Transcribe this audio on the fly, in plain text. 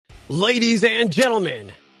Ladies and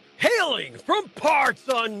gentlemen, hailing from parts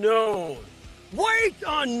unknown, weight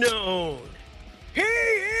unknown, he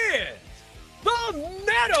is the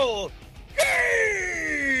Metal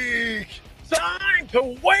Geek! Time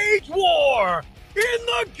to wage war in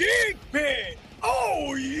the Geek Pit!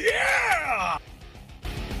 Oh yeah!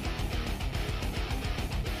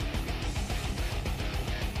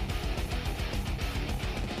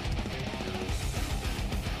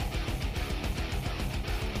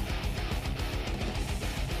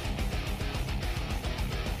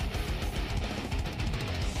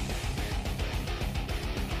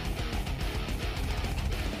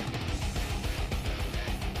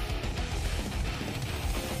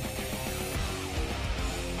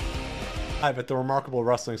 Live at the Remarkable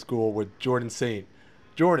Wrestling School with Jordan Saint.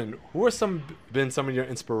 Jordan, who are been some of your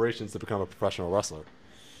inspirations to become a professional wrestler?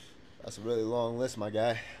 That's a really long list, my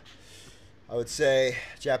guy. I would say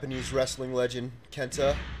Japanese wrestling legend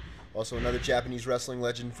Kenta, also another Japanese wrestling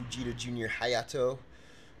legend Fujita Jr. Hayato,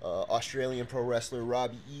 Australian pro wrestler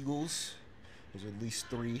Robbie Eagles. There's at least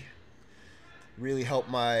three. Really helped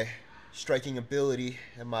my striking ability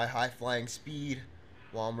and my high flying speed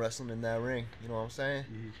while I'm wrestling in that ring. You know what I'm saying?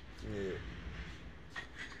 Mm-hmm. Yeah.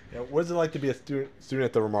 Yeah, what is it like to be a student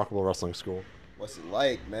at the Remarkable Wrestling School? What's it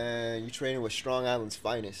like, man? You training with Strong Island's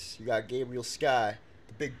finest. You got Gabriel Sky,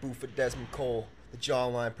 the Big Boofa Desmond Cole, the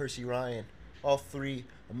Jawline Percy Ryan. All three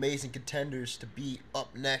amazing contenders to be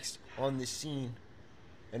up next on this scene.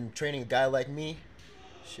 And training a guy like me,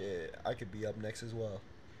 shit, I could be up next as well.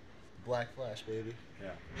 Black Flash, baby.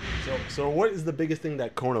 Yeah. So what is the biggest thing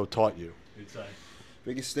that Kono taught you? You'd say.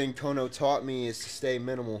 Biggest thing Kono taught me is to stay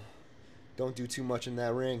minimal. Don't do too much in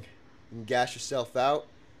that ring. You can gas yourself out.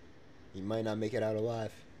 You might not make it out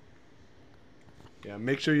alive. Yeah,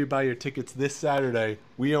 make sure you buy your tickets this Saturday.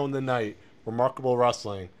 We own the night. Remarkable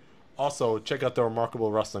Wrestling. Also, check out the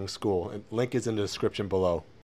Remarkable Wrestling School. Link is in the description below.